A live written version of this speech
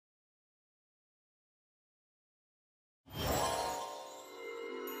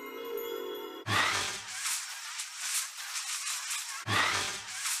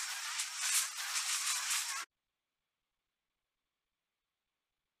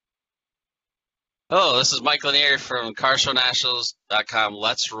Hello, this is Mike Lanier from CarShowNationals.com.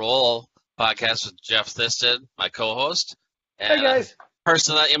 Let's Roll podcast with Jeff Thisted, my co-host, Hey and a guys.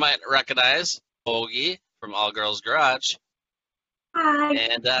 person that you might recognize, Bogey from All Girls Garage. Hi.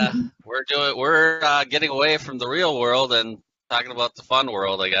 And we're getting away from the real world and talking about the fun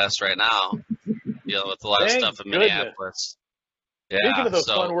world, I guess, right now. Dealing with a lot of Thank stuff in goodness. Minneapolis. Speaking of the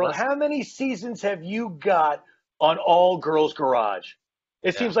fun world, how many seasons have you got on All Girls Garage?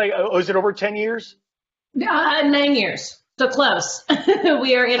 It seems like, is it over 10 years? 9 years. So close.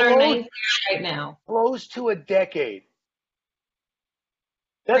 We are in our ninth year right now. Close to a decade.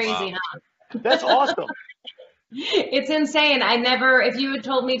 Crazy, huh? That's awesome. It's insane. If you had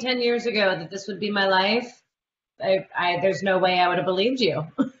told me 10 years ago that this would be my life, there's no way I would have believed you.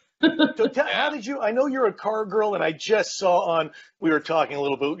 So how did you, I know you're a car girl, and I just saw we were talking a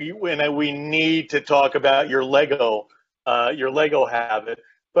little bit, and we need to talk about your Lego habit.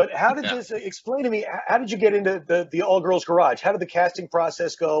 But how did this, explain to me, how did you get into the All Girls Garage? How did the casting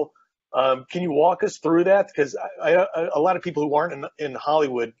process go? Can you walk us through that? Because a lot of people who aren't in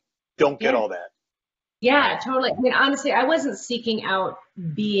Hollywood don't get all that. Yeah, totally. I mean, honestly, I wasn't seeking out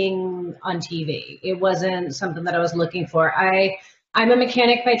being on TV. It wasn't something that I was looking for. I'm a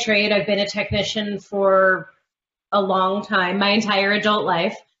mechanic by trade. I've been a technician for a long time, my entire adult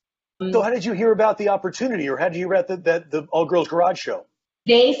life. So how did you hear about the opportunity, or how did you hear about the All Girls Garage show?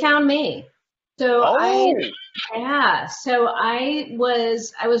 They found me. So Oh. So I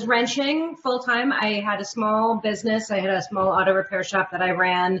was wrenching full time. I had a small business. I had a small auto repair shop that I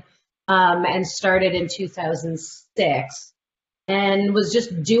ran and started in 2006, and was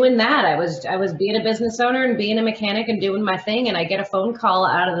just doing that. I was being a business owner and being a mechanic and doing my thing, and I get a phone call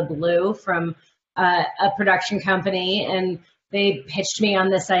out of the blue from a production company, and they pitched me on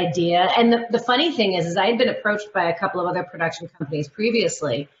this idea. And the funny thing is I had been approached by a couple of other production companies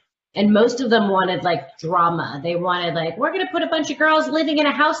previously, and most of them wanted like drama. They wanted like, we're going to put a bunch of girls living in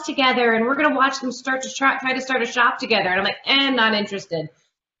a house together, and we're going to watch them try to start a shop together. And I'm like, not interested.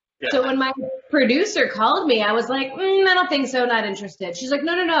 Yeah. So when my producer called me, I was like, I don't think so, not interested. She's like,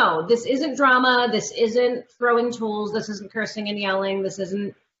 no, this isn't drama. This isn't throwing tools. This isn't cursing and yelling. This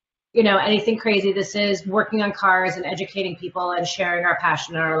isn't, anything crazy. This is working on cars and educating people and sharing our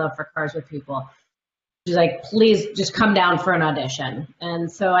passion and our love for cars with people. She's like, please just come down for an audition. And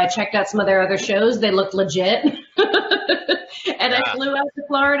so I checked out some of their other shows. They looked legit. And I flew out to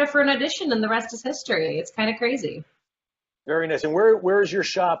Florida for an audition, and the rest is history. It's kind of crazy. Very nice. And where is your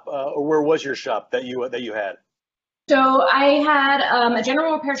shop, or where was your shop that you had? So I had a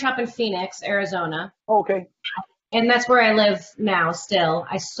general repair shop in Phoenix, Arizona. Oh, okay. And that's where I live now still.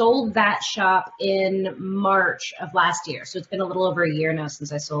 I sold that shop in March of last year. So it's been a little over a year now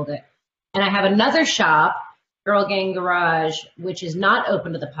since I sold it. And I have another shop, Girl Gang Garage, which is not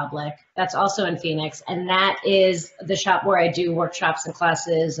open to the public. That's also in Phoenix. And that is the shop where I do workshops and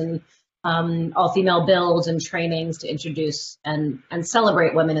classes and all-female builds and trainings to introduce and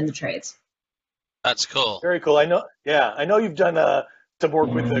celebrate women in the trades. That's cool. Very cool. I know you've done some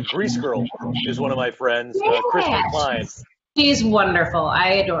work with Grease Girl, is one of my friends, Kristen Klein. She's wonderful. I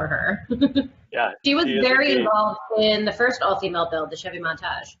adore her. Yeah. She was very involved in the first all-female build, the Chevy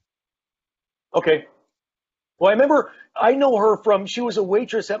Montage. Okay. Well, I know her from, she was a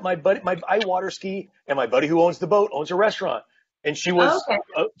waitress at I water ski, and my buddy who owns the boat owns a restaurant. And she was,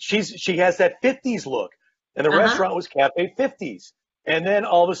 she has that 50s look, and the restaurant was Cafe 50s. And then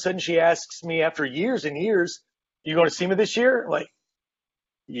all of a sudden she asks me after years and years, you going to SEMA this year? I'm like,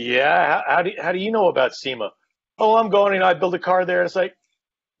 yeah. How do you know about SEMA? Oh, I'm going, and I build a car there. And it's like,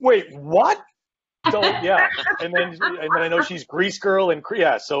 wait, what? So yeah. And then I know she's Grease Girl, and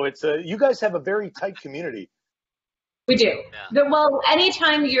so it's you guys have a very tight community. We do. Yeah. Well,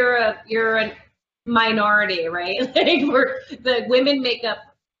 anytime you're a minority, right? Like the women make up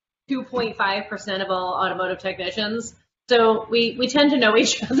 2.5% of all automotive technicians, so we tend to know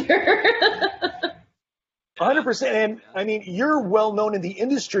each other. 100%. And I mean, you're well known in the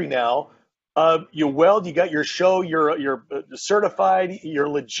industry now. You weld, you got your show, you're certified, you're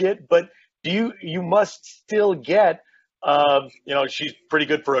legit, but you must still get she's pretty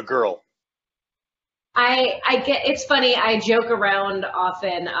good for a girl. I get, it's funny, I joke around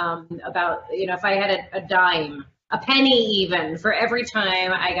often about, if I had a dime, a penny even, for every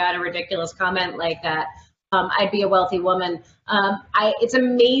time I got a ridiculous comment like that, I'd be a wealthy woman. It's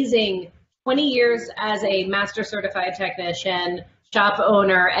amazing, 20 years as a master certified technician, shop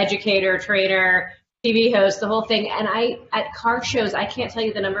owner, educator, trainer, TV host, the whole thing. And at car shows, I can't tell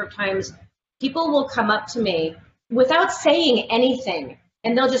you the number of times people will come up to me without saying anything,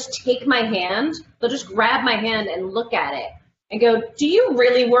 and they'll just take my hand, they'll just grab my hand and look at it and go, do you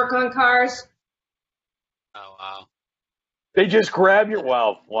really work on cars? Oh wow. They just grab your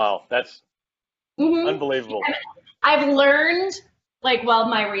wow, that's unbelievable. And I've learned, like, well,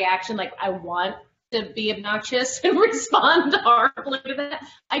 my reaction, like, I want to be obnoxious and respond horribly to that.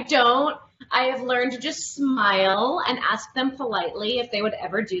 I don't. I have learned to just smile and ask them politely if they would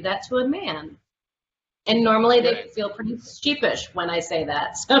ever do that to a man. And normally they feel pretty sheepish when I say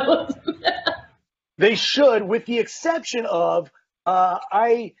that. So They should, with the exception of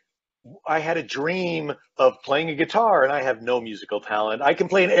I had a dream of playing a guitar, and I have no musical talent. I can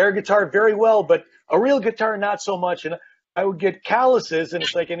play an air guitar very well, but a real guitar not so much. And I would get calluses, and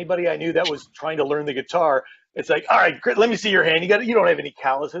it's like anybody I knew that was trying to learn the guitar. It's like, all right, let me see your hand. You don't have any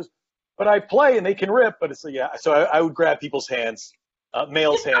calluses, but I play and they can rip. But it's like, yeah. So I would grab people's hands,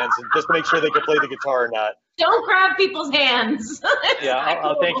 males' hands, and just to make sure they could play the guitar or not. don't grab people's hands. Yeah,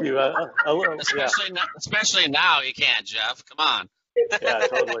 I'll thank you. Especially now, you can't, Jeff. Come on. Yeah,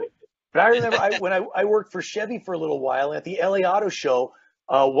 totally. But I remember when I worked for Chevy for a little while at the LA Auto Show,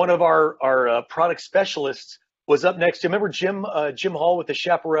 one of our product specialists was up next to, remember Jim Hall with the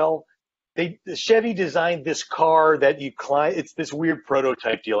Chaparral? Chevy designed this car that you climb. It's this weird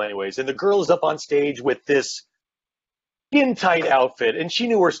prototype deal anyways. And the girl is up on stage with this skin tight outfit, and she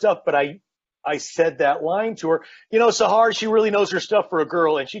knew her stuff, but I said that line to her, Sahar, she really knows her stuff for a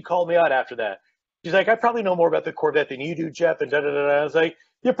girl. And she called me out after that. She's like, I probably know more about the Corvette than you do, Jeff, and da-da-da-da. I was like,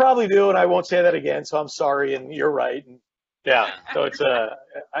 you probably do, and I won't say that again, so I'm sorry, and you're right. And yeah, so it's you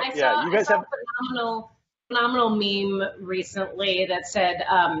guys have a phenomenal meme recently that said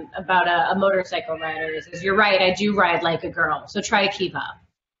about a motorcycle rider. It says, you're right, I do ride like a girl, so try to keep up.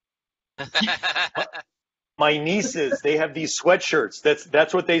 My nieces, they have these sweatshirts.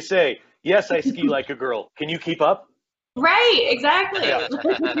 That's what they say. Yes, I ski like a girl. Can you keep up? Right, exactly. Yeah.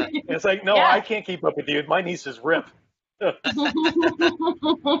 It's like, no, I can't keep up with you. My nieces rip.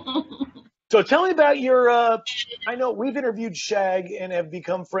 So tell me about your, I know we've interviewed Shag and have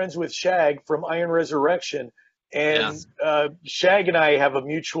become friends with Shag from Iron Resurrection. And Shag and I have a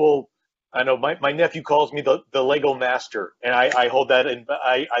mutual, I know my nephew calls me the Lego master. And I hold that, and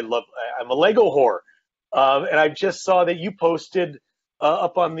I'm a Lego whore. And I just saw that you posted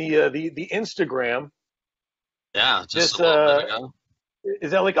up on the Instagram. Yeah, just a little bit ago.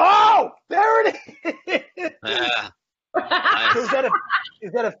 Is that like, oh, there it is? Yeah. Nice. So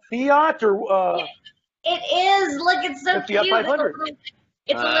is that a Fiat or? It is. Look, it's so cute. Fiat 500.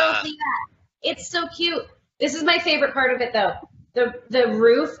 It's a little Fiat. It's so cute. This is my favorite part of it, though. The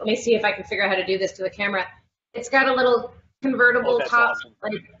roof. Let me see if I can figure out how to do this to the camera. It's got a little convertible top, awesome.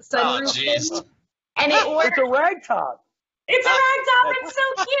 like sunroof. Oh, jeez. And it works. It's a rag top. It's a rag top. It's so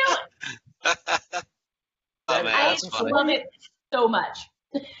cute. Oh, man, I that's funny. love it so much.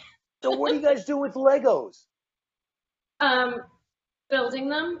 So what do you guys do with Legos? Building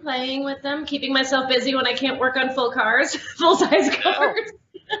them, playing with them, keeping myself busy when I can't work on full-size cars.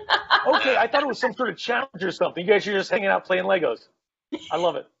 Okay, I thought it was some sort of challenge or something. You guys are just hanging out playing Legos. I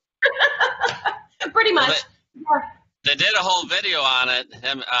love it. Pretty much. They did a whole video on it.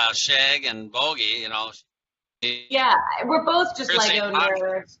 Him, Shag, and Bogey. Yeah, we're both just Lego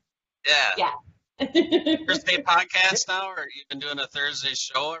nerds. Yeah. Yeah. Thursday podcast now, or you've been doing a Thursday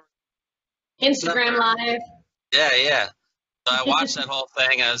show? Instagram Live. Yeah. So I watched that whole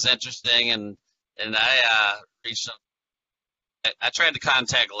thing. It was interesting, and I reached out. I tried to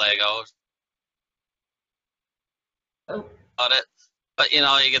contact Lego about it, but you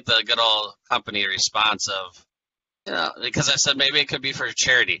get the good old company response of, because I said maybe it could be for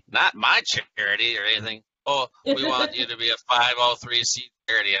charity, not my charity or anything. Oh, we want you to be a 503c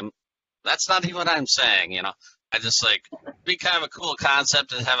charity. That's not even what I'm saying. I just be kind of a cool concept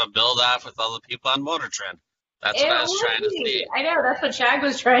to have a build off with all the people on Motor Trend. That's what I was trying to see. I know, that's what Shag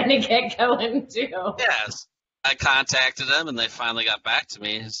was trying to get going too. Yes. I contacted them and they finally got back to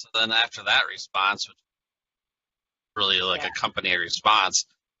me. So then after that response, which really a company response,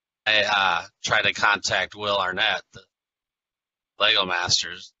 I tried to contact Will Arnett, the Lego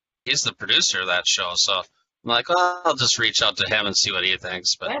Masters. He's the producer of that show. So I'm like, well, I'll just reach out to him and see what he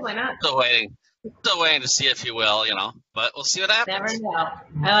thinks. But why not? Still waiting to see if he will, but we'll see what happens. Never know.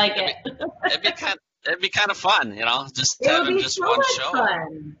 I like it. It'd be kind of fun, just having just so one much show.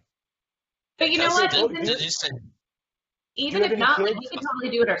 Fun. But you know what? Did you say? Even if not, we could probably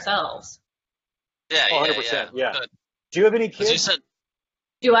do it ourselves. Yeah, 100%. Yeah. Good. Do you have any kids? You said,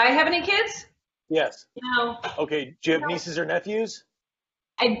 do I have any kids? Yes. No. Okay. Do you have nieces or nephews?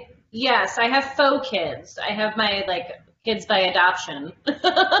 Yes, I have faux kids. I have my kids by adoption.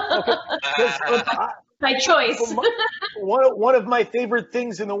 By choice. One of my favorite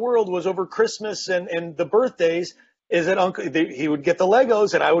things in the world was over Christmas and the birthdays is that he would get the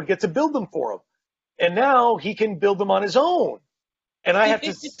Legos and I would get to build them for him. And now he can build them on his own. And I have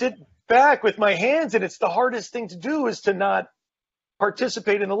to sit back with my hands, and it's the hardest thing to do is to not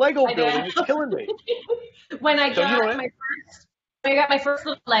participate in the Lego building. It's killing me. When I got my first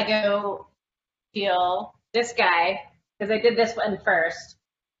little Lego deal, this guy, because I did this one first,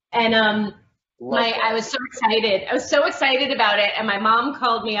 and I was so excited. I was so excited about it, and my mom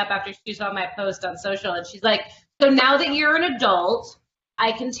called me up after she saw my post on social, and she's like, "So now that you're an adult,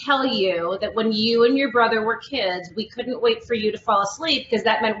 I can tell you that when you and your brother were kids, we couldn't wait for you to fall asleep because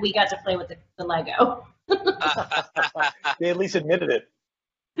that meant we got to play with the Lego." They at least admitted it.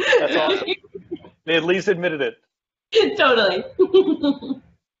 That's awesome. They at least admitted it. Totally.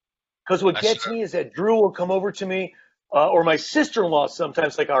 Because what gets me is that Drew will come over to me, or my sister-in-law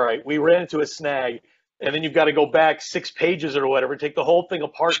sometimes, like, all right, we ran into a snag, and then you've got to go back 6 pages or whatever, take the whole thing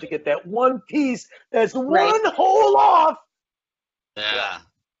apart to get that one piece that's one hole off. Yeah.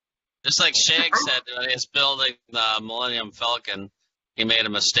 Just like Shag said when he was building the Millennium Falcon, he made a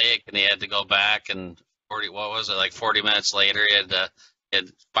mistake and he had to go back and 40 minutes later he had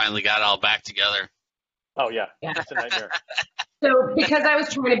finally got it all back together. Oh yeah. It's a nightmare. So because I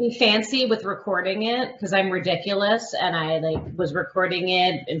was trying to be fancy with recording it, because I'm ridiculous, and I was recording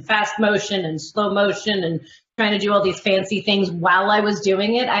it in fast motion and slow motion and trying to do all these fancy things while I was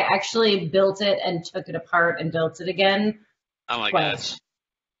doing it, I actually built it and took it apart and built it again. Oh my gosh.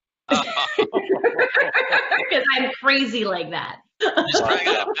 Because I'm crazy like that.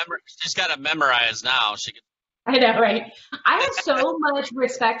 She's got to memorize now. I know, right? I have so much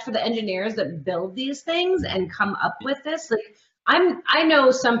respect for the engineers that build these things and come up with this. Like, I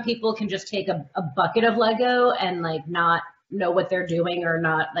know some people can just take a bucket of Lego and not know what they're doing or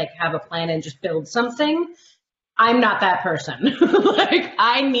not have a plan and just build something. I'm not that person.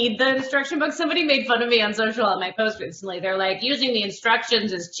 I need the instruction book. Somebody made fun of me on social on my post recently. They're like, using the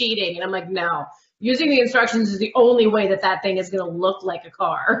instructions is cheating. And I'm like, no, using the instructions is the only way that thing is going to look like a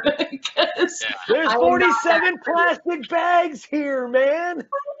car. There's 47 plastic bags here, man.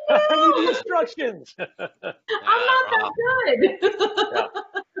 I need the instructions. I'm not that good.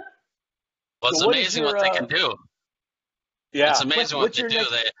 Well, it's amazing what they can do. Yeah, it's amazing what they do.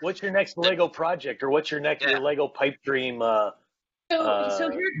 What's your next Lego project, or what's your next your Lego pipe dream? So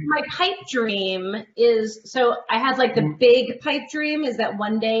here's my pipe dream is, so I have the big pipe dream is that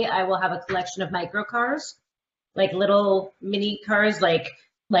one day I will have a collection of micro cars, little mini cars, like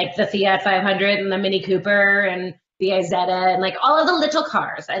the Fiat 500 and the Mini Cooper and the Isetta and all of the little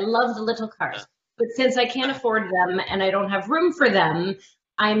cars. I love the little cars, but since I can't afford them and I don't have room for them,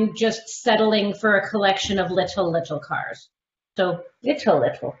 I'm just settling for a collection of little cars. So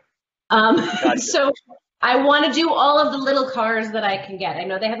little. Gotcha. So I want to do all of the little cars that I can get. I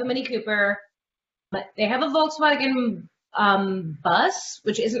know they have a Mini Cooper, but they have a Volkswagen bus,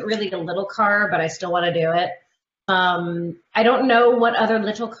 which isn't really a little car, but I still want to do it. I don't know what other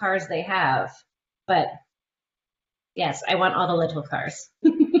little cars they have, but yes, I want all the little cars.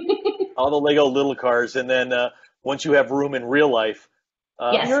 All the Lego little cars, and then once you have room in real life,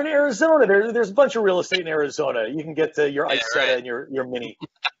 yes. You're in Arizona. There's a bunch of real estate in Arizona. You can get your Isetta and your Mini.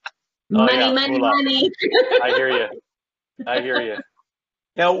 Money. I hear you.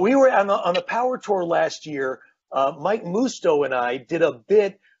 Now, we were on the Power Tour last year. Mike Musto and I did a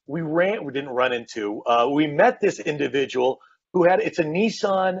bit. We met this individual who it's a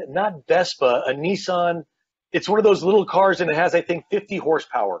Nissan, not Vespa, a Nissan. It's one of those little cars, and it has, I think, 50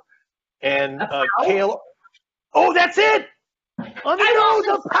 horsepower. And Kale. Oh, that's it. On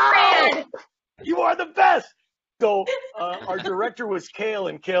the power. You are the best. So our director was Kale,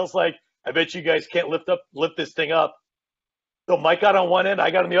 and Kale's like, I bet you guys can't lift this thing up. So Mike got on one end,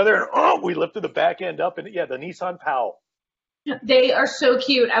 I got on the other, and we lifted the back end up, and the Nissan POW. They are so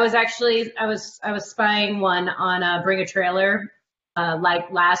cute. I was spying one on Bring a Trailer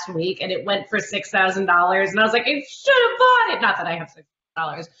last week, and it went for $6,000, and I was like, I should have bought it. Not that I have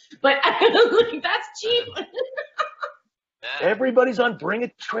 $6,000, but I was like, that's cheap. Everybody's on Bring a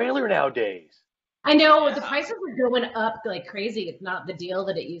Trailer nowadays. I know the prices are going up like crazy. It's not the deal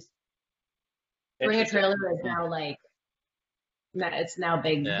that it used to. Bring a Trailer is now it's now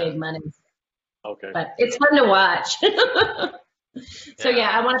big money. Okay. But it's fun to watch. So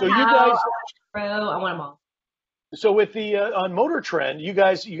I want to I want them all. So with the on Motor Trend, you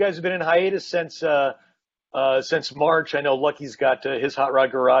guys have been in hiatus since March. I know Lucky's got his Hot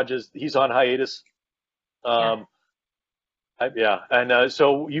Rod Garage he's on hiatus. And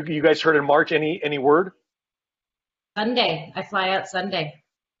so you guys heard in March any word? Sunday, I fly out Sunday.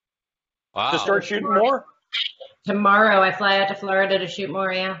 Wow. To start shooting more? Tomorrow I fly out to Florida to shoot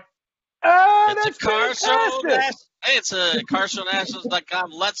more. Yeah. Oh, it's that's a car fantastic. show. Hey, it's a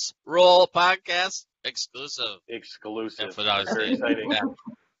CarShowNationals.com Let's Roll podcast exclusive. Exclusive. Very exciting.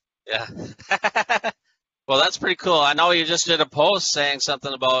 Yeah. Well, that's pretty cool. I know you just did a post saying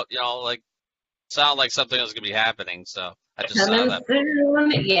something about, like, sound like something was going to be happening. So I just saw that.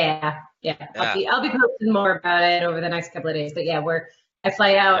 Soon. Yeah. I'll be posting more about it over the next couple of days. But yeah, I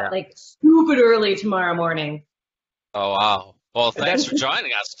fly out like stupid early tomorrow morning. Oh, wow. Well, thanks for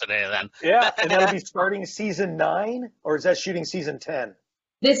joining us today then. Yeah, and that'll be starting season 9, or is that shooting season 10?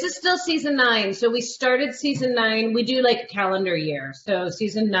 This is still season 9. So we started season 9. We do like a calendar year. So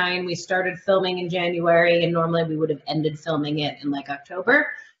season 9, we started filming in January, and normally we would have ended filming it in like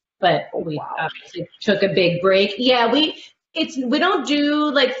October, but we obviously took a big break. Yeah, we don't do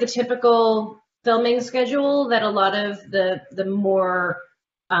like the typical filming schedule that a lot of the more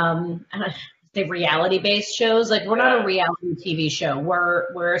say reality-based shows. Like, we're not a reality TV show.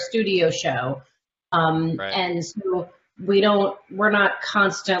 We're a studio show, and so we're not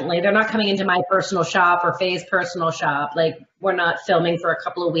constantly. They're not coming into my personal shop or Faye's personal shop. Like, we're not filming for a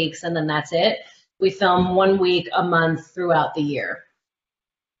couple of weeks and then that's it. We film 1 week a month throughout the year.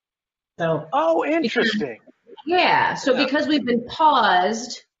 So. Oh, interesting. Yeah. So because we've been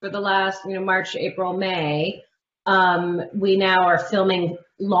paused for the last, March, April, May, we now are filming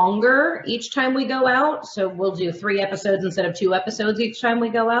longer each time we go out. So we'll do 3 episodes instead of 2 episodes each time we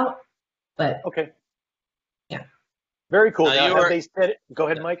go out. But okay. Yeah. Very cool. They said, go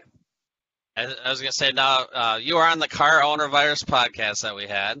ahead, Mike. I was going to say, now, you were on the Car Owner Virus podcast that we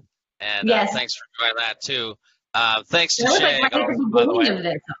had. And thanks for joining that, too. Thanks to Shay. By the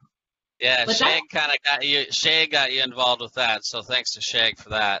way. Yeah, Shag kind of got you. Shag got you involved with that, so thanks to Shag for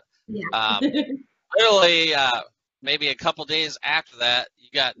that. Yeah. Literally, maybe a couple days after that, you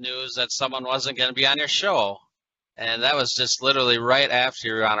got news that someone wasn't going to be on your show, and that was just literally right after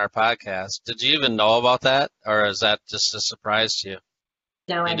you were on our podcast. Did you even know about that, or is that just a surprise to you?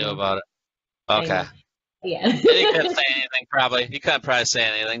 No, I knew about it. Okay. Yeah. You couldn't say anything, probably. You couldn't probably say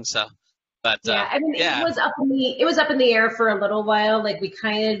anything, so. But yeah, I mean, it was up in the air for a little while. Like, we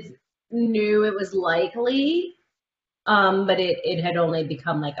kind of knew it was likely, but it had only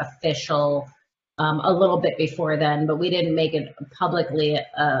become like official a little bit before then, but we didn't make it publicly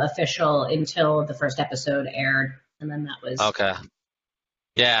official until the first episode aired, and then that was okay.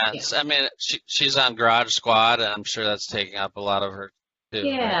 Yeah. I mean, she's on Garage Squad, and I'm sure that's taking up a lot of her too.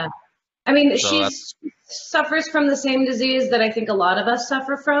 Yeah. Right? I mean, she suffers from the same disease that I think a lot of us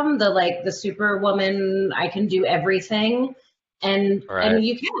suffer from, the superwoman, I can do everything. And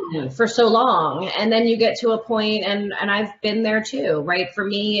you can for so long, and then you get to a point, and I've been there too, right? For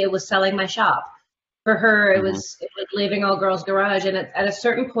me, it was selling my shop. For her, it was leaving All Girls Garage, and at a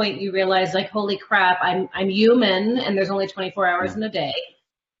certain point, you realize, like, holy crap, I'm human, and there's only 24 hours in a day,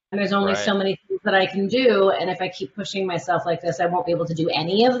 and there's only so many things that I can do, and if I keep pushing myself like this, I won't be able to do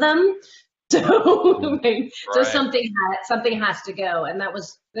any of them. So, so something has to go, and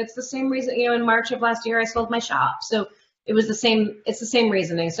that's the same reason. In March of last year, I sold my shop, so. It's the same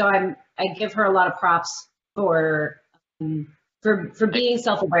reasoning. So I give her a lot of props for being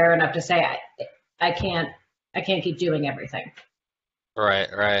self-aware enough to say I can't keep doing everything. Right.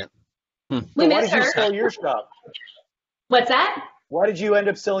 We miss her. Why did you sell your shop? What's that? Why did you end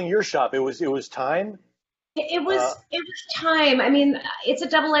up selling your shop? It was time? It was time. I mean, it's a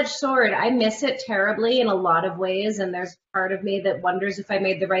double-edged sword. I miss it terribly in a lot of ways, and there's part of me that wonders if I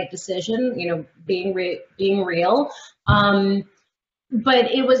made the right decision, being real.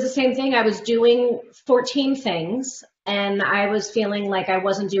 But it was the same thing. I was doing 14 things, and I was feeling like I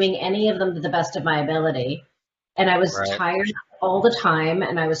wasn't doing any of them to the best of my ability. And I was tired all the time,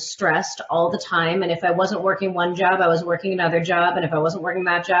 and I was stressed all the time. And if I wasn't working one job, I was working another job. And if I wasn't working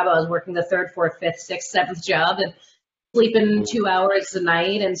that job, I was working the 3rd, 4th, 5th, 6th, 7th job, and sleeping 2 hours a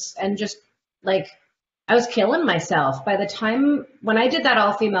night, and just like I was killing myself. By the time when I did that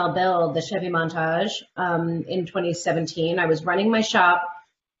all-female build, the Chevy Montage, in 2017, I was running my shop.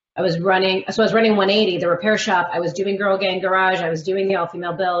 I was running 180, the repair shop. I was doing Girl Gang Garage. I was doing the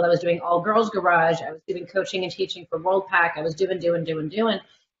all-female build. I was doing all girls garage. I was doing coaching and teaching for World Pack. I was doing.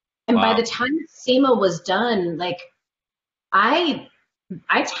 And by the time SEMA was done, like I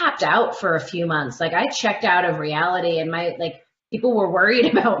tapped out for a few months. Like, I checked out of reality, and people were worried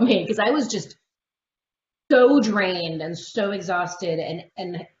about me because I was just so drained and so exhausted,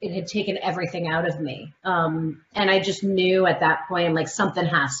 and it had taken everything out of me. And I just knew at that point, I'm like, something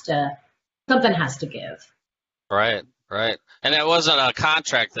has to give. Right. And it wasn't a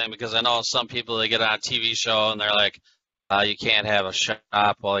contract thing, because I know some people, they get on a TV show and they're like, you can't have a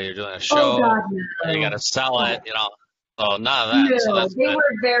shop while you're doing a show. Oh, God, no. You got to sell it, So none of that. So No, that's they good.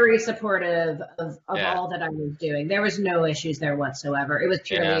 were very supportive of Yeah. all that I was doing. There was no issues there whatsoever. It was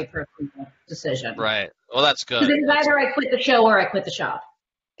purely Yeah. a personal decision. Right. Well, that's Because good. it was either I quit the show or I quit the shop.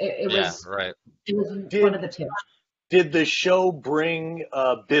 It Yeah. was Right. one of the two. Did the show bring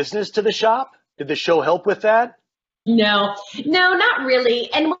business to the shop? Did the show help with that? No, not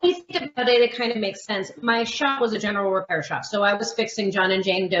really. And when you think about it, it kind of makes sense. My shop was a general repair shop. So I was fixing John and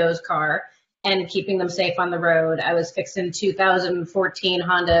Jane Doe's car and keeping them safe on the road. I was fixing 2014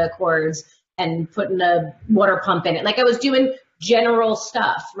 Honda Accords and putting a water pump in it. Like I was doing general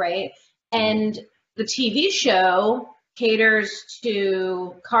stuff, right? And the TV show caters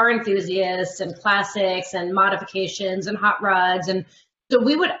to car enthusiasts and classics and modifications and hot rods. And so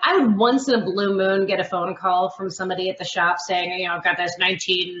I would once in a blue moon get a phone call from somebody at the shop saying, you know, I've got this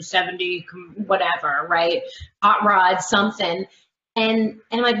 1970 whatever, right? Hot rod, something. And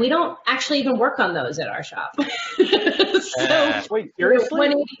like, we don't actually even work on those at our shop. So Wait,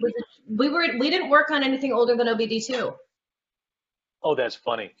 seriously? we didn't work on anything older than OBD2. Oh, that's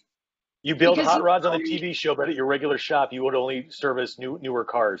funny. You build Because hot rods on the TV show, but at your regular shop, you would only service newer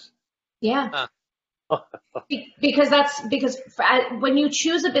cars. Yeah. Because when you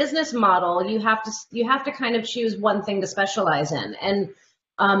choose a business model, you have to kind of choose one thing to specialize in, and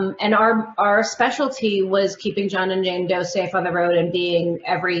our specialty was keeping John and Jane Doe safe on the road and being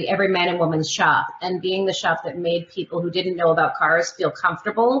every man and woman's shop, and being the shop that made people who didn't know about cars feel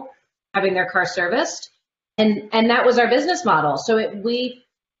comfortable having their car serviced, and that was our business model. So we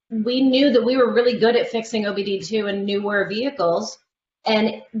knew that we were really good at fixing OBD2 and newer vehicles.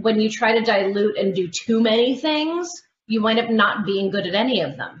 And when you try to dilute and do too many things, you wind up not being good at any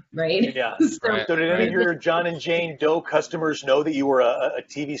of them, right? Yeah. Right. So did any of your John and Jane Doe customers know that you were a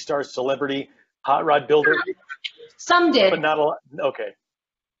TV star celebrity hot rod builder? Some did. But not a lot. Okay.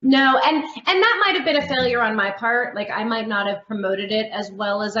 No, and that might have been a failure on my part. Like I might not have promoted it as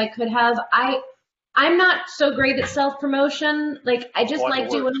well as I could have. I'm not so great at self-promotion. Like I just like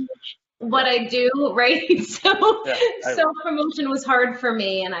doing what I do, right? So self-promotion was hard for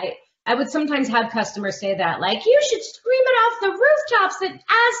me, and I would sometimes have customers say that, like, you should scream it off the rooftops that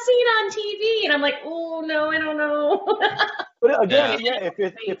as seen on TV, and I'm like, oh no, I don't know. But again,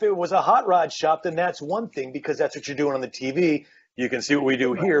 if it was a hot rod shop, then that's one thing because that's what you're doing on the TV. You can see what we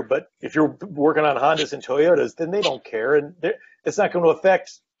do here, but if you're working on Hondas and Toyotas, then they don't care, and it's not going to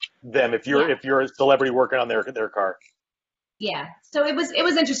affect them if you're a celebrity working on their car. Yeah, so it was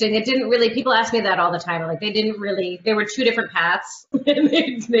interesting. It didn't really. People ask me that all the time. Like they didn't really. There were two different paths, and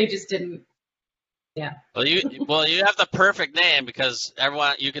they just didn't. Yeah. Well, you have the perfect name because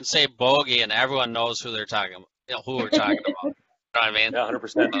you can say Bogey and everyone knows who they're talking about. You know, who we're talking about. You know what I mean? Yeah,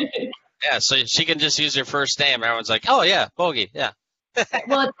 100%. Yeah, so she can just use your first name. Everyone's like, oh yeah, Bogey. Yeah.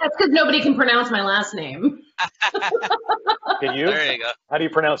 Well, that's because nobody can pronounce my last name. Can you? There you go. How do you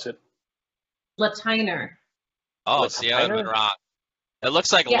pronounce it? Latiner. Oh, see, I've been wrong. It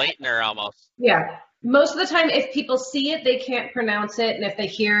looks like Leitner almost. Yeah. Most of the time, if people see it, they can't pronounce it, and if they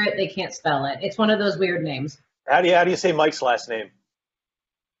hear it, they can't spell it. It's one of those weird names. How do you say Mike's last name?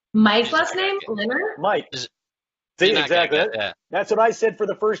 Mike's last name? Linner? Mike. See, exactly. That's what I said for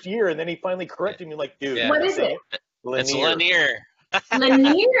the first year, and then he finally corrected me like, dude. What is it? It's Lanier.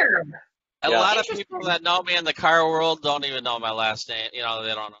 Lanier. A lot of people that know me in the car world don't even know my last name. You know,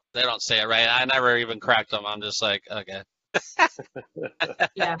 they don't say it right. I never even correct them. I'm just like, okay.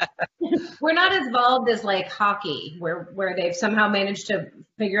 Yeah. We're not as involved as like hockey, where they've somehow managed to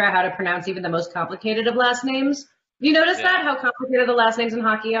figure out how to pronounce even the most complicated of last names. You notice that, how complicated the last names in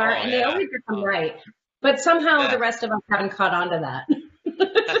hockey are? And they always get them right. But somehow the rest of us haven't caught on to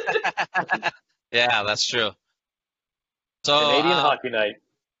that. Yeah, that's true. So Canadian Hockey Night.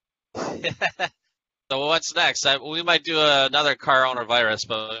 So what's next? We might do another car owner virus,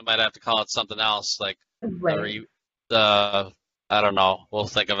 but we might have to call it something else, like I don't know. We'll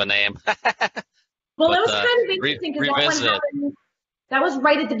think of a name. Well, that was kind of interesting because that was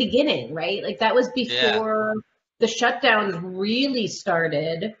right at the beginning, right? Like that was before the shutdowns really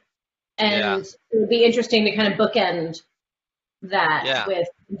started, and it would be interesting to kind of bookend that with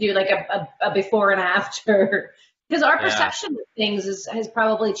do like a before and after. Because our perception of things has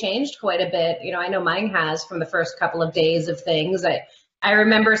probably changed quite a bit. You know, I know mine has from the first couple of days of things. I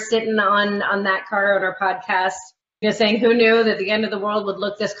remember sitting on that car owner podcast, you know, saying, who knew that the end of the world would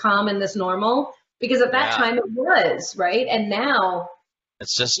look this calm and this normal? Because at that time it was, right? And now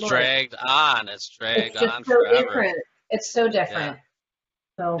it's just dragged on. It's dragged on so forever. Different. It's so different.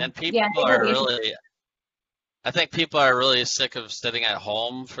 So, and people are really, I think people are really sick of sitting at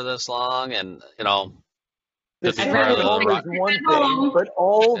home for this long, and you know. The sitting at home is one thing, but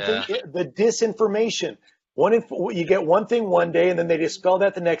all the disinformation. You get one thing one day, and then they dispel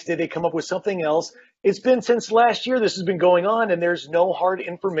that the next day. They come up with something else. It's been since last year this has been going on, and there's no hard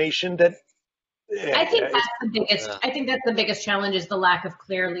information that. I think that's the biggest. I think that's the biggest challenge is the lack of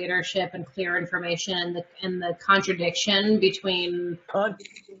clear leadership and clear information, and the contradiction between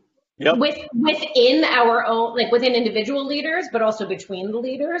within our own, like within individual leaders, but also between the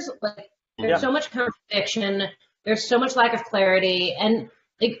leaders. Like there's so much contradiction. There's so much lack of clarity, and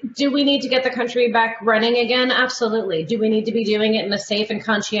like, do we need to get the country back running again? Absolutely. Do we need to be doing it in a safe and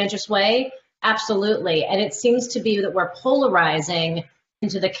conscientious way? Absolutely. And it seems to be that we're polarizing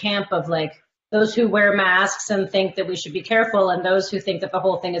into the camp of like those who wear masks and think that we should be careful, and those who think that the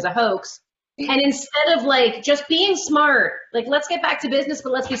whole thing is a hoax. And instead of like just being smart, like let's get back to business,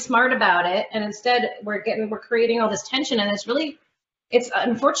 but let's be smart about it. And instead we're creating all this tension, and it's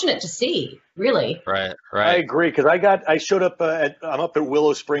unfortunate to see, really. Right. I agree, because I showed up I'm up at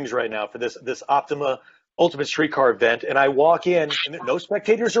Willow Springs right now for this Optima Ultimate Streetcar event, and I walk in, and no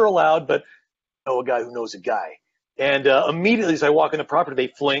spectators are allowed, but I know a guy who knows a guy. And immediately as I walk in the property,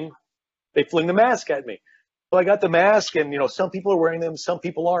 they fling the mask at me. So I got the mask, and some people are wearing them, some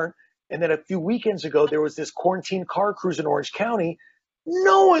people aren't. And then a few weekends ago, there was this quarantine car cruise in Orange County.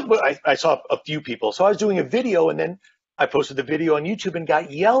 I saw a few people. So I was doing a video, and then I posted the video on YouTube and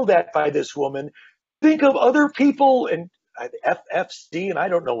got yelled at by this woman. Think of other people, and FFC, and I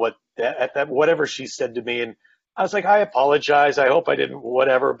don't know whatever she said to me. And I was like, I apologize. I hope I didn't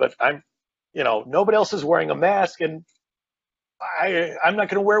whatever, but nobody else is wearing a mask, and I'm not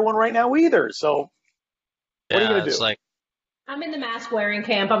going to wear one right now either. So what are you going to do? I'm in the mask wearing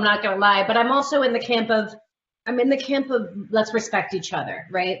camp. I'm not going to lie, but I'm also in the camp of let's respect each other,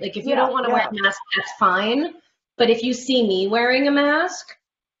 right? Like if you don't want to wear a mask, that's fine. But if you see me wearing a mask,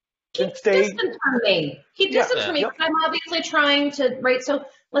 keep distance from me. Keep distance from me. Because I'm obviously trying to, right? So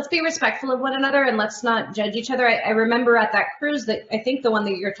let's be respectful of one another, and let's not judge each other. I remember at that cruise that I think the one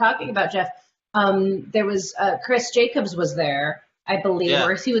that you're talking about, Jeff, there was Chris Jacobs was there, I believe,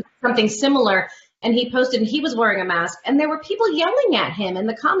 or he was something similar. And he posted, and he was wearing a mask, and there were people yelling at him in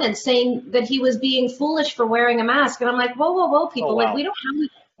the comments saying that he was being foolish for wearing a mask. And I'm like, whoa, people, like we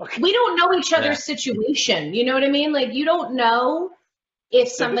don't know each other's situation. You know what I mean? Like you don't know if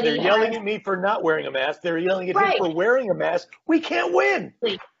somebody. They're yelling at me for not wearing a mask. They're yelling at him for wearing a mask. We can't win.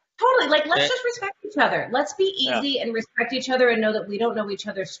 Totally. Like let's just respect each other. Let's be easy and respect each other, and know that we don't know each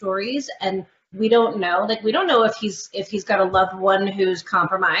other's stories, and we don't know if he's got a loved one who's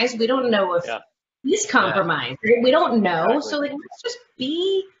compromised. We don't know if. He's compromised. We don't know. Exactly.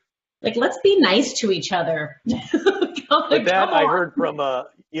 So let's be nice to each other. I heard from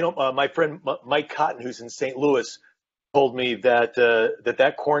my friend Mike Cotton, who's in St. Louis, told me that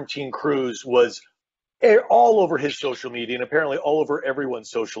that quarantine cruise was all over his social media, and apparently all over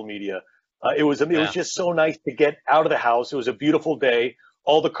everyone's social media. It was just so nice to get out of the house. It was a beautiful day.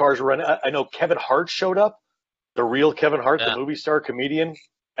 All the cars were running. I know Kevin Hart showed up, the real Kevin Hart, the movie star comedian.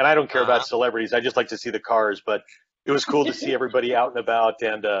 And I don't care about celebrities. I just like to see the cars. But it was cool to see everybody out and about.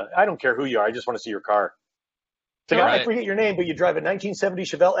 And I don't care who you are. I just want to see your car. So I forget your name, but you drive a 1970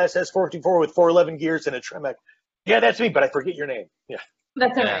 Chevelle SS 454 with 411 gears and a Tremec. Yeah, that's me, but I forget your name. Yeah.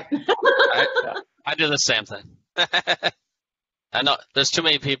 That's all right. I do the same thing. I know there's too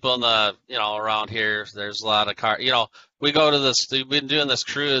many people in the, around here. There's a lot of cars. We go to this, we've been doing this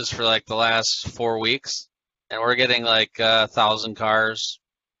cruise for like the last 4 weeks, and we're getting like 1,000 cars.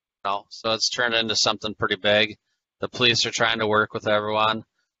 So it's turned into something pretty big. The police are trying to work with everyone.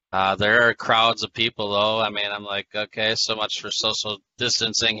 There are crowds of people, though. I mean, I'm like, okay, so much for social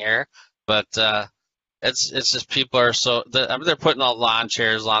distancing here. But it's just people are they're putting all lawn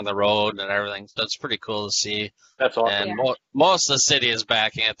chairs along the road and everything. So it's pretty cool to see. That's awesome. And most of the city is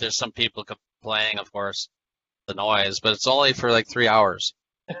backing it. There's some people complaining, of course, the noise, but it's only for like 3 hours,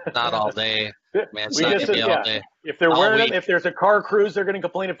 not all day. Man, it's not going to be all day. If they're wearing them, if there's a car cruise, they're going to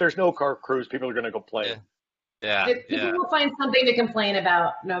complain. If there's no car cruise, people are going to complain. People will find something to complain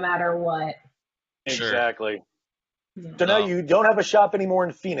about no matter what. Exactly. So now you don't have a shop anymore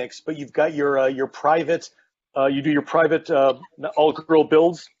in Phoenix, but you've got your private. You do your private all-girl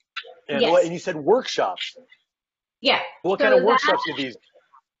builds, and you said workshops. Yeah. What kind of workshops are these?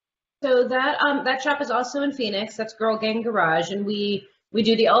 So that shop is also in Phoenix. That's Girl Gang Garage, and we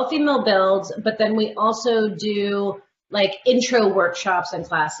do the all-female builds, but then we also do like intro workshops and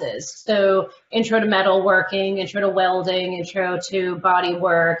classes. So intro to metalworking, intro to welding, intro to body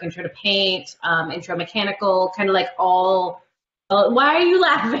work, intro to paint, intro mechanical, kind of like all. Why are you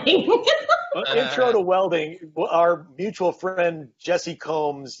laughing? Intro to welding. Our mutual friend Jesse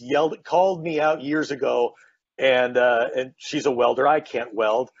Combs called me out years ago, and she's a welder. I can't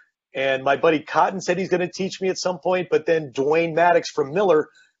weld. And my buddy Cotton said he's going to teach me at some point. But then Dwayne Maddox from Miller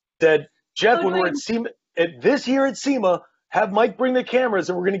said, Jeff, when we're at SEMA, this year at SEMA, have Mike bring the cameras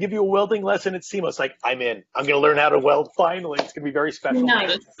and we're going to give you a welding lesson at SEMA. It's like, I'm in. I'm going to learn how to weld finally. It's going to be very special.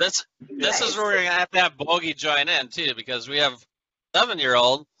 Nice. This is where we're going to have Bogey join in, too, because we have a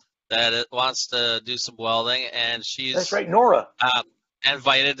 7-year-old that wants to do some welding, and she's That's right, Nora.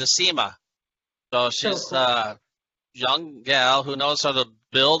 Invited to SEMA. So she's a young gal who knows how to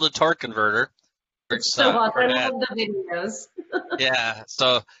build a torque converter. It's so awesome. I love the videos. Yeah,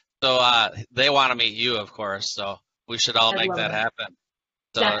 so they want to meet you, of course, so we should all make that happen.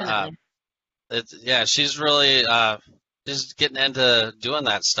 So, definitely. She's really she's getting into doing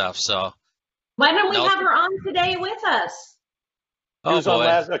that stuff. So why don't we have her on today with us? She was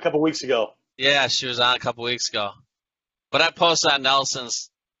on a couple weeks ago. Yeah, she was on a couple weeks ago. But I posted on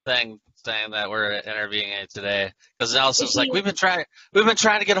Nelson's thing saying that we're interviewing her today because Nelson's like, we've been trying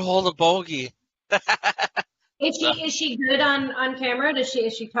to get a hold of Bogey. Is she good on camera? Is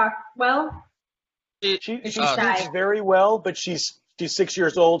she talk well? She speaks very well, but she's 6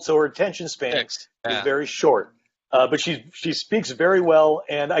 years old, so her attention span is very short. But she speaks very well,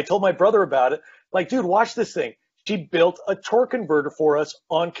 and I told my brother about it. Like, dude, watch this thing. She built a torque converter for us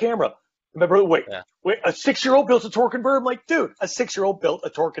on camera. My brother, wait, a 6-year-old built a torque converter? I'm like, dude, a 6-year-old built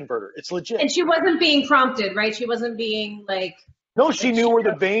a torque converter. It's legit. And she wasn't being prompted, right? She wasn't being like... No, she knew where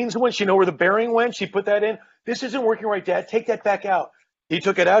the vanes went. She knew where the bearing went. She put that in. This isn't working right, Dad. Take that back out. He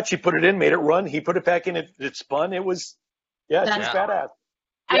took it out. She put it in, made it run. He put it back in. It spun. It was, she's badass.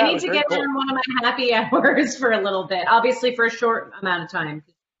 I need to get her on one of my happy hours for a little bit, obviously for a short amount of time.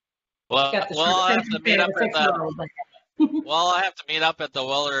 Well, I have to meet up at I have to meet up at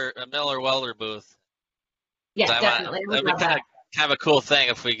the Miller Welder booth. Yeah, definitely. That'd be kind of a cool thing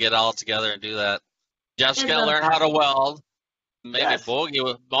if we get all together and do that. Jeff's gonna learn how to weld. Maybe Bogey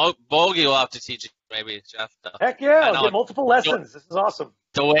will have to teach you. Maybe Jeff. Heck yeah! I'll get multiple lessons. This is awesome.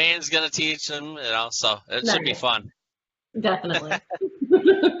 Dwayne's gonna teach him. So it should be fun. Definitely.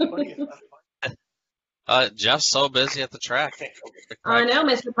 Jeff's so busy at the track. I know,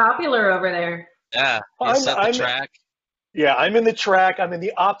 Mr. Popular over there. Yeah, he's at the track. Yeah, I'm in the track. I'm in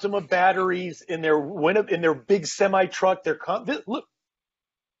the Optima batteries in their big semi truck. Look.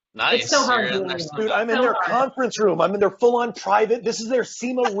 Nice. It's so hard, dude. I'm in their conference room. I'm in their full-on private. This is their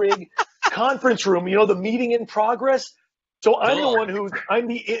SEMA rig conference room. You know, the meeting in progress. So I'm the one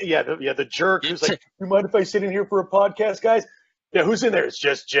the jerk who's like, you mind if I sit in here for a podcast, guys? Yeah, who's in there? It's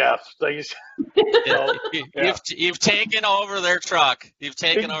just Jeff. Like, You've taken over their truck. You've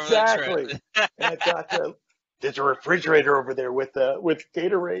taken over their truck. And I've got there's a refrigerator over there with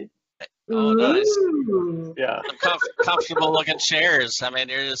Gatorade. Oh, nice. Yeah. Some comfortable looking chairs. I mean,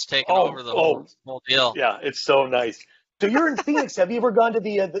 you're just taking over the whole deal. Yeah, it's so nice. So you're in Phoenix. Have you ever gone to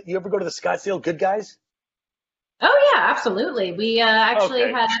you ever go to the Scottsdale Good Guys? Oh yeah, absolutely. We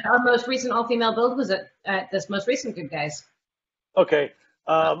actually had our most recent all-female build was at this most recent Good Guys. Okay.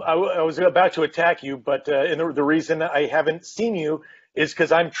 I was about to attack you, but the reason I haven't seen you is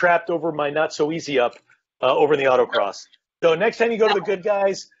because I'm trapped over my Not So Easy Up over in the autocross. So next time you go to the Good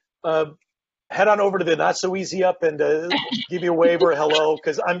Guys, head on over to the Not So Easy Up and give me a wave or a hello,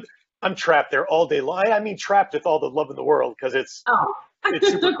 because I'm trapped there all day long. I mean, trapped with all the love in the world because it's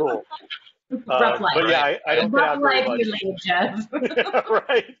super cool. Rough life. But yeah, I don't get out very much. Jeff.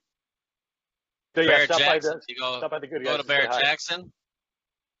 Right. So Barrett Jackson. Go to Barrett Jackson.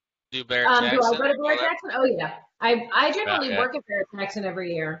 Do Barrett Jackson? Do I go to Barrett Jackson? Oh yeah. I generally work at Barrett Jackson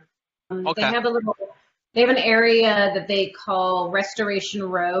every year. They have an area that they call Restoration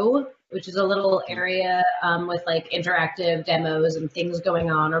Row, which is a little area with like interactive demos and things going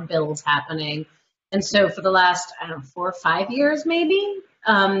on or builds happening. And so for the last 4 or 5 years maybe,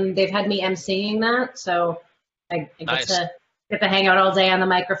 they've had me emceeing that. So I get to hang out all day on the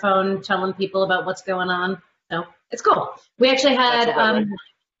microphone telling people about what's going on. So it's cool. We actually had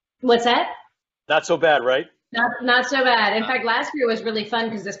what's that? Not so bad, right? Not so bad. In fact, last year was really fun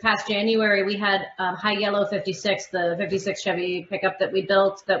because this past January we had High Yellow 56, the 56 Chevy pickup that we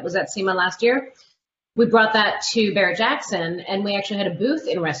built that was at SEMA last year. We brought that to Barrett Jackson, and we actually had a booth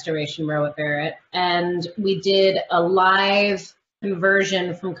in Restoration Row at Barrett, and we did a live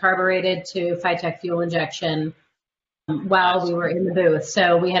conversion from carbureted to Phytech fuel injection while we were in the booth.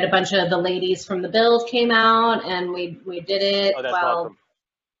 So we had a bunch of the ladies from the build came out, and we did it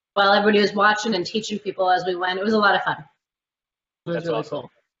while everybody was watching and teaching people as we went. It was a lot of fun. It was really cool.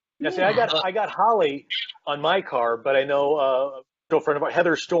 Yeah, see, I got Holly on my car, but I know a girlfriend of ours,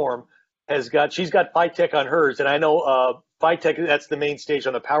 Heather Storm, she's got Phytech on hers, and I know Phytech, that's the main stage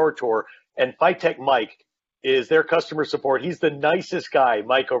on the Power Tour, and Phytech Mike is their customer support. He's the nicest guy,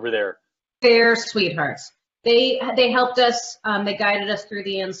 Mike over there. They're sweethearts. They helped us. They guided us through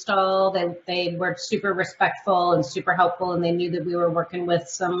the install. They were super respectful and super helpful, and they knew that we were working with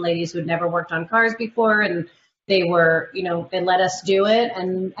some ladies who'd never worked on cars before, and they were, they let us do it,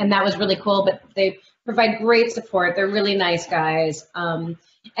 and that was really cool. But they provide great support. They're really nice guys. And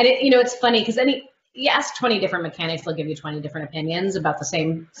it's funny because you ask 20 different mechanics, they'll give you 20 different opinions about the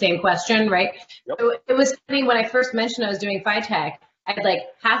same question, right? Yep. So it was funny when I first mentioned I was doing FiTech. I had like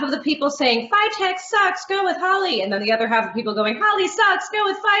half of the people saying, FiTech sucks, go with Holley. And then the other half of people going, Holley sucks, go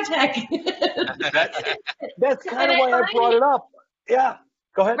with FiTech. That's kind of why I brought it up. Yeah,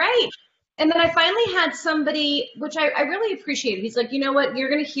 go ahead. Right. And then I finally had somebody, which I really appreciated. He's like, you know what? You're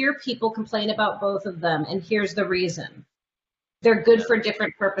going to hear people complain about both of them. And here's the reason. They're good for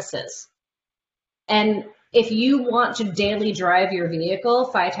different purposes. And if you want to daily drive your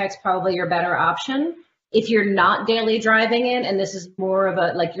vehicle, FiTech's probably your better option. If you're not daily driving it, and this is more of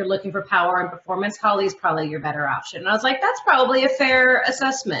you're looking for power and performance, Holley's probably your better option. And I was like, that's probably a fair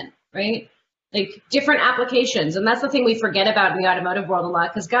assessment, right? Like different applications. And that's the thing we forget about in the automotive world a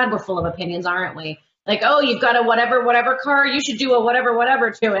lot, because God, we're full of opinions, aren't we? Like, oh, you've got a whatever car, you should do a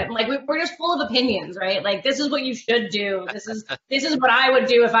whatever to it. And like, we're just full of opinions, right? Like, this is what you should do. This is what I would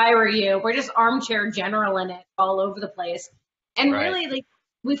do if I were you. We're just armchair general in it all over the place. And Right. really, like,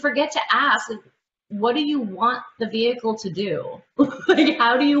 we forget to ask, what do you want the vehicle to do? Like,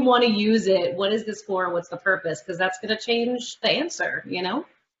 how do you want to use it? What is this for? What's the purpose? Because that's going to change the answer,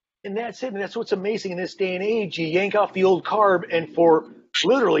 And that's it. And that's what's amazing in this day and age. You yank off the old carb, and for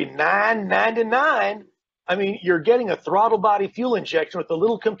literally $9.99, I mean, you're getting a throttle body fuel injection with a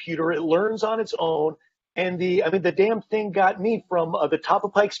little computer. It learns on its own. And the damn thing got me from the top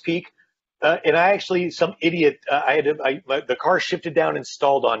of Pikes Peak. And I actually, some idiot, the car shifted down and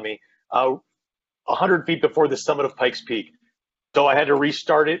stalled on me 100 feet before the summit of Pikes Peak. So I had to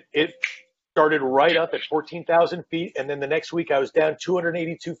restart it. It started right up at 14,000 feet. And then the next week I was down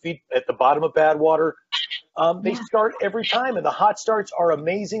 282 feet at the bottom of Badwater. They start every time, and the hot starts are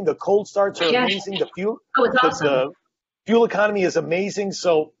amazing. The cold starts are amazing. The fuel, the fuel economy is amazing.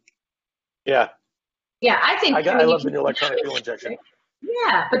 So, yeah. Yeah, I think I love the new electronic fuel injection.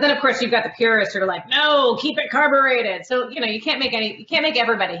 Yeah, but then of course you've got the purists who are like, no, keep it carbureted. So you can't make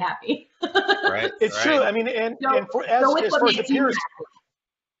everybody happy. Right. It's right. true. I mean, as far as the purists.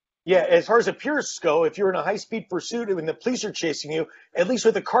 Yeah, as far as the purists go, if you're in a high-speed pursuit and the police are chasing you, at least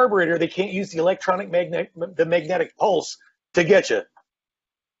with a carburetor, they can't use the magnetic pulse to get you.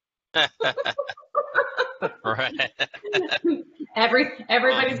 Right.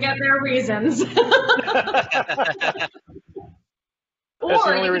 Everybody's got their reasons. That's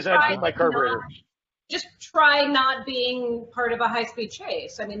the only reason I keep my carburetor. Just try not being part of a high-speed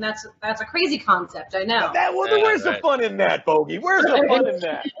chase. I mean, that's a crazy concept, I know. Where's the fun in that, Bogey? Where's the fun in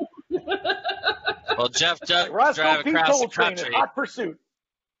that? Well, Jeff does Roscoe drive P. across the Coltrane in country. Hot Pursuit.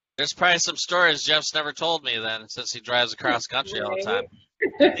 There's probably some stories Jeff's never told me then, since he drives across country all the time.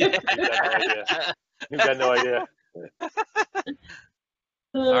 You've got no idea.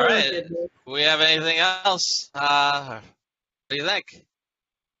 All right. Do we have anything else? What do you think?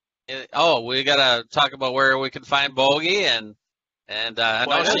 Oh, we got to talk about where we can find Bogey, and I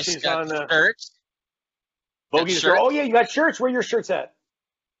know she's got shirts. Bogey's shirts. Oh, yeah, you got shirts. Where are your shirts at?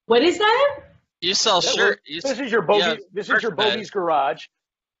 What is that? You sell shirts. This is your Bogey. This is your Bogey's Garage.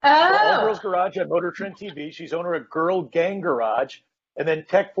 Oh. Girls Garage at Motor Trend TV. She's owner of Girl Gang Garage, and then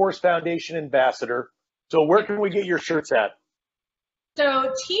Tech Force Foundation ambassador. So where can we get your shirts at?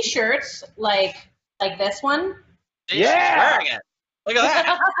 So T-shirts like this one. Yeah. Wearing it. Look at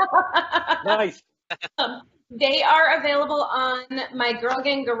that. Nice. They are available on my Girl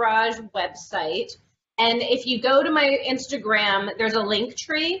Gang Garage website. And if you go to my Instagram, there's a link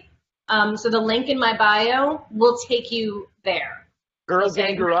tree. So the link in my bio will take you there. Girl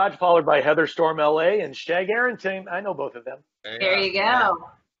Gang Garage, followed by Heather Storm LA and Shag Arrington. I know both of them. There you go.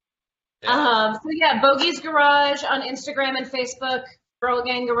 Yeah. So yeah, Bogey's Garage on Instagram and Facebook. Girl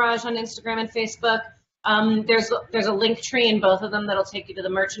Gang Garage on Instagram and Facebook. There's a link tree in both of them that'll take you to the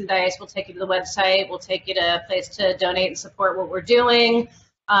merchandise. We'll take you to the website. We'll take you to a place to donate and support what we're doing.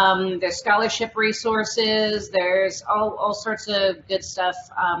 There's scholarship resources. There's all sorts of good stuff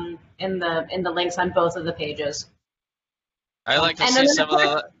in the links on both of the pages. I'd like to see some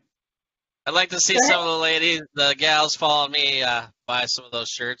of the ladies, the gals following me buy some of those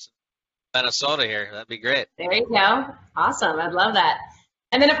shirts in Minnesota here. That'd be great. There you go. Awesome. I'd love that.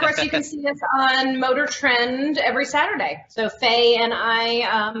 And then, of course, you can see us on Motor Trend every Saturday. So Faye and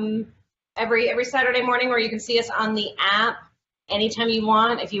I every Saturday morning, where you can see us on the app anytime you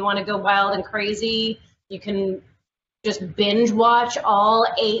want. If you want to go wild and crazy, You can just binge watch all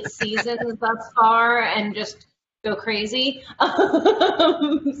 8 seasons thus far and just go crazy.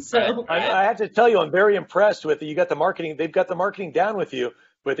 So I have to tell you, I'm very impressed with it. You got the marketing. They've got the marketing down with you.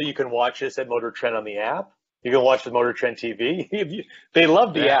 With it, you can watch this at Motor Trend on the app. You can watch the Motor Trend TV. They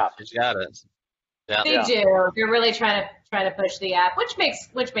love the app. You got it. Yeah. they do. They're really trying to push the app, which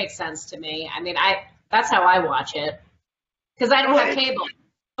makes sense to me. I mean, that's how I watch it because I don't have cable,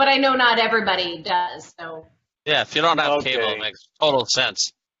 but I know not everybody does. So Yeah, if you don't have cable, it makes total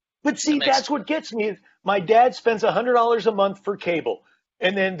sense. But see, that's what gets me. My dad spends $100 a month for cable,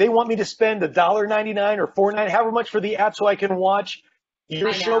 and then they want me to spend $1.99 or $4.99, however much for the app, so I can watch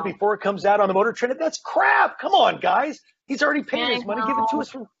your show before it comes out on the Motor Trend. That's crap. Come on, guys. He's already paying his money. Give it to us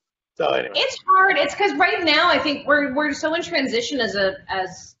from. So anyway. It's hard. It's because right now I think we're so in transition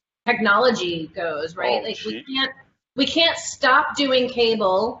as technology goes, right? We can't stop doing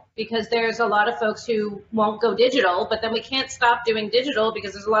cable because there's a lot of folks who won't go digital, but then we can't stop doing digital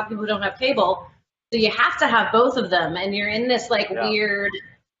because there's a lot of people who don't have cable. So you have to have both of them, and you're in this weird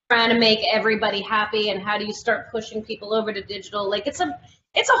trying to make everybody happy, and how do you start pushing people over to digital? Like it's a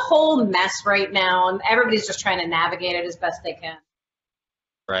whole mess right now, and everybody's just trying to navigate it as best they can.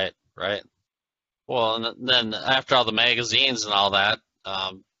 Right. Well, and then after all the magazines and all that,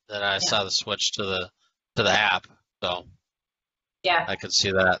 then I saw the switch to the app. So yeah, I could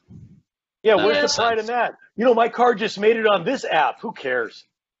see that. Yeah, where's the pride in that? My car just made it on this app. Who cares?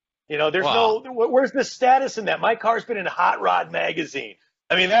 There's where's the status in that? My car's been in Hot Rod Magazine.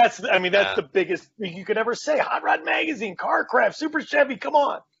 That's the biggest thing you could ever say. Hot Rod Magazine, Carcraft, Super Chevy. Come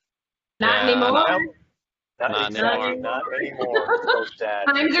on. Not anymore. Not anymore. So sad.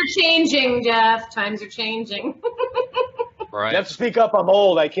 Times are changing, Jeff. Times are changing. Right. You have to speak up. I'm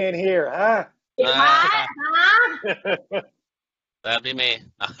old. I can't hear. Huh? That'd be me.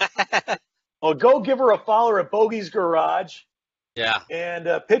 Well, go give her a follow at Bogey's Garage. Yeah. And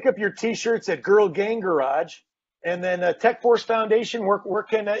pick up your T-shirts at Girl Gang Garage. And then Tech Force Foundation, where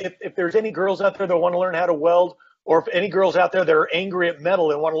can if there's any girls out there that want to learn how to weld, or if any girls out there that are angry at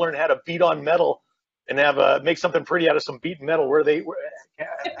metal and want to learn how to beat on metal and make something pretty out of some beaten metal,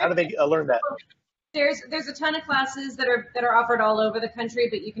 how do they learn that? There's a ton of classes that are offered all over the country,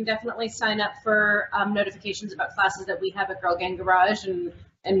 but you can definitely sign up for notifications about classes that we have at Girl Gang Garage, and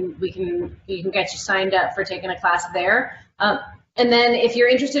you can get you signed up for taking a class there. And then if you're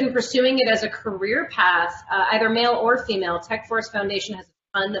interested in pursuing it as a career path, either male or female, Tech Force Foundation has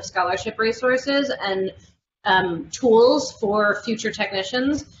a ton of scholarship resources and tools for future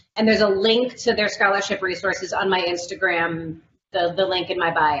technicians. And there's a link to their scholarship resources on my Instagram, the link in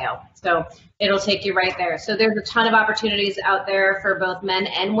my bio. So it'll take you right there. So there's a ton of opportunities out there for both men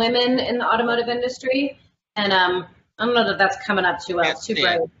and women in the automotive industry. And I don't know that that's coming up too bright.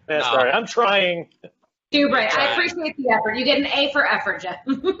 That's all right. I'm trying. Too bright. I appreciate the effort. You get an A for effort, Jeff.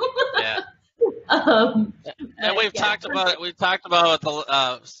 Yeah. And we've talked about it. We've talked about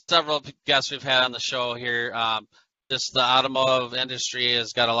the several guests we've had on the show here. Just the automotive industry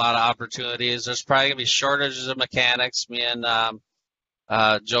has got a lot of opportunities. There's probably going to be shortages of mechanics. Me and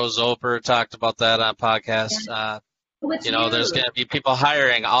Joe Zoper talked about that on podcast. There's going to be people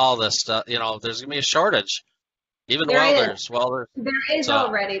hiring all this stuff. There's going to be a shortage. Even welders. There is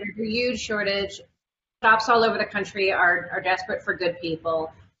already. There's a huge shortage. Shops all over the country are desperate for good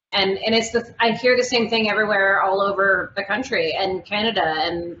people. And I hear the same thing everywhere all over the country and Canada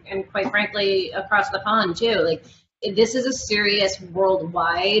and quite frankly across the pond too. Like this is a serious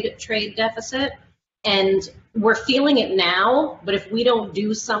worldwide trade deficit, and we're feeling it now, but if we don't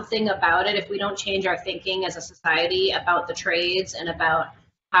do something about it, if we don't change our thinking as a society about the trades and about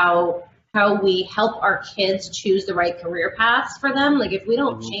how we help our kids choose the right career paths for them, like if we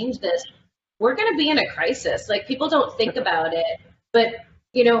don't change this, we're going to be in a crisis. Like people don't think about it, but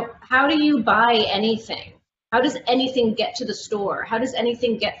how do you buy anything? How does anything get to the store? How does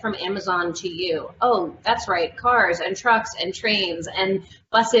anything get from Amazon to you? Oh, that's right. Cars and trucks and trains and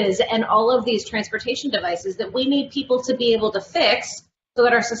buses and all of these transportation devices that we need people to be able to fix so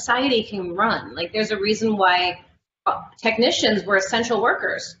that our society can run. Like there's a reason why technicians were essential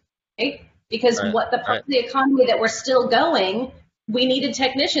workers, right? Because the parts of the economy that were still going, we needed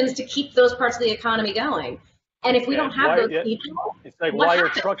technicians to keep those parts of the economy going. And if we don't have those people, it's like why are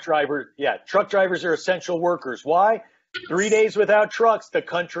truck drivers? Yeah, truck drivers are essential workers. Why? 3 days without trucks, the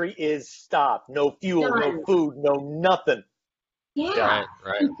country is stopped. No fuel, no food, no nothing. Yeah,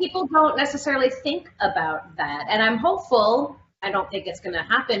 right. And people don't necessarily think about that. And I'm hopeful. I don't think it's going to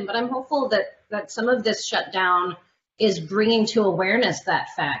happen, but I'm hopeful that some of this shutdown is bringing to awareness that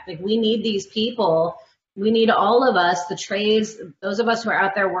fact. Like we need these people We need all of us, the trades, those of us who are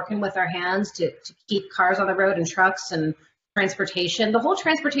out there working with our hands to keep cars on the road and trucks and transportation, the whole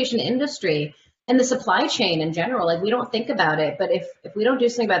transportation industry and the supply chain in general. Like, we don't think about it, but if we don't do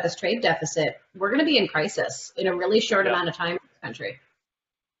something about this trade deficit, we're going to be in crisis in a really short amount of time in this country.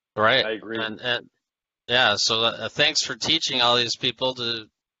 Right. I agree. And yeah, so thanks for teaching all these people to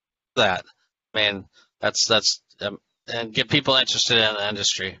that. I mean, that's and get people interested in the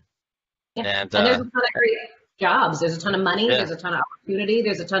industry. Yeah. And there's a ton of great jobs. There's a ton of money. Yeah. There's a ton of opportunity.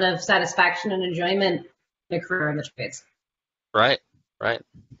 There's a ton of satisfaction and enjoyment in a career in the trades. Right.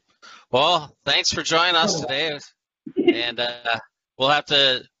 Well, thanks for joining us today. And we'll have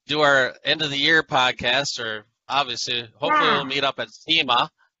to do our end of the year podcast, or obviously, hopefully we'll meet up at SEMA.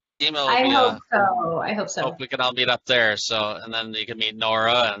 I hope so. Hope we can all meet up there. So, and then you can meet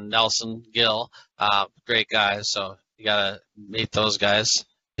Nora and Nelson Gill, great guys. So you gotta meet those guys if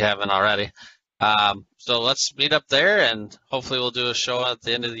you haven't already. So let's meet up there, and hopefully we'll do a show at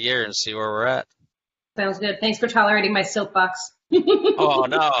the end of the year and see where we're at. Sounds good. Thanks for tolerating my soapbox. Oh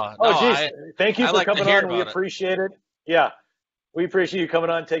no! Geez. Thank you for coming on. We appreciate it. Yeah, we appreciate you coming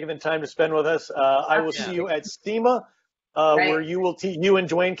on, taking the time to spend with us. I will see you at SEMA. Where you and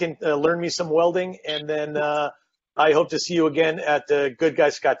Dwayne can learn me some welding, and then I hope to see you again at the Good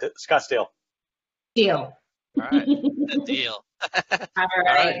Guys Scottsdale. Deal. All right, good deal. All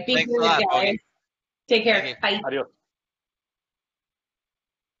right. Be Thanks good, a lot, guys. Bodie. Take care. Bye. Adios.